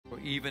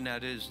even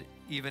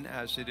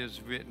as it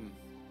is written,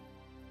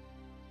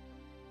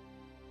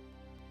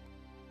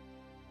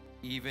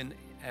 even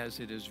as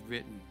it is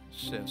written,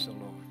 says the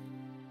Lord.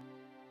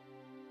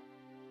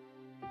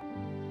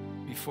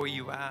 Before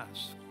you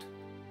asked,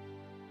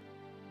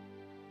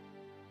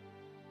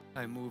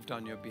 I moved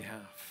on your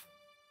behalf.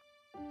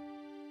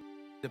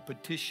 The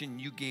petition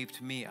you gave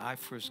to me, I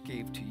first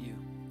gave to you.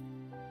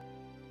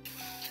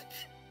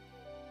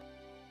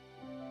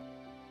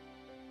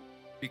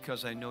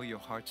 Because I know your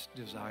heart's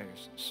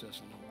desires,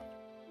 says the Lord.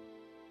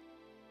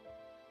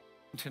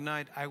 And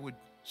tonight, I would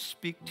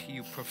speak to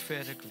you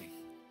prophetically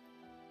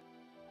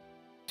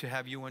to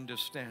have you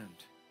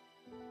understand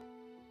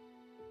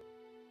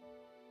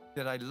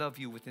that I love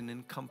you with an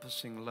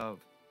encompassing love,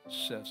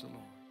 says the Lord.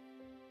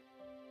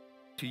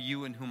 To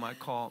you in whom I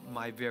call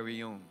my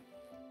very own,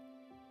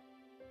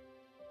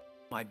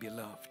 my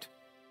beloved.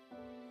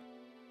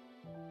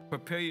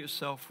 Prepare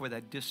yourself for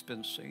that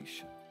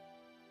dispensation,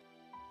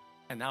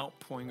 an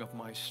outpouring of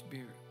my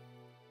Spirit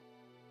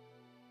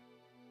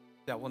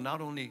that will not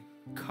only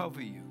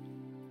cover you,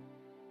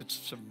 but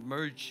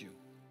submerge you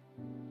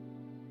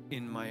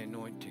in my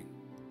anointing,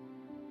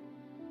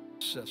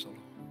 says the Lord.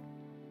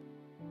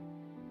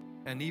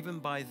 And even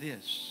by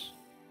this,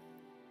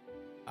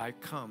 I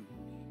come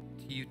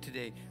to you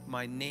today,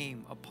 my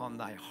name upon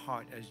thy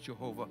heart as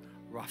Jehovah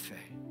Rapha,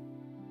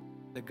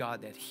 the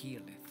God that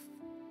healeth.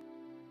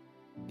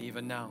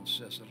 Even now,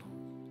 says the Lord,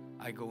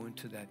 I go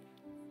into that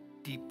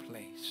deep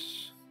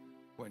place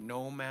where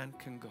no man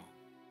can go.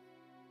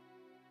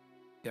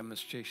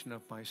 Demonstration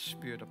of my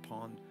Spirit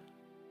upon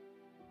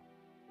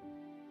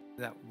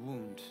that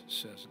wound,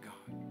 says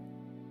God.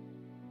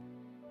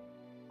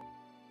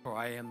 For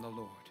I am the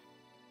Lord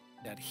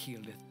that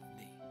healeth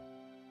thee.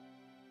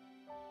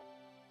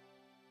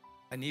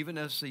 And even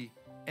as the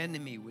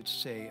enemy would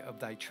say of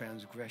thy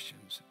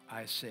transgressions,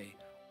 I say,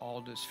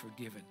 all is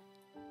forgiven,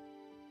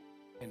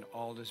 and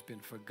all has been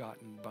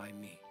forgotten by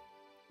me,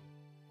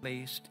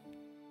 placed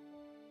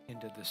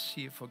into the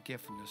sea of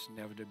forgiveness,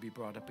 never to be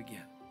brought up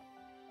again.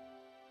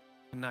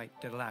 Tonight,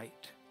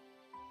 delight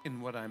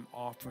in what I'm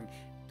offering,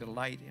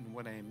 delight in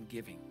what I am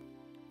giving.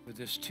 For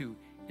this too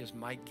is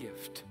my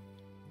gift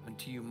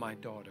unto you, my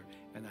daughter,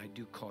 and I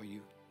do call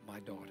you my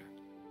daughter,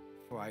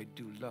 for I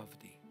do love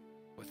thee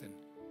with an,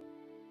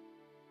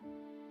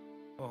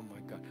 oh my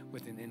God,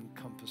 with an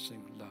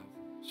encompassing love,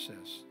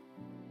 says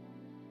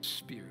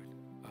Spirit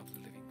of the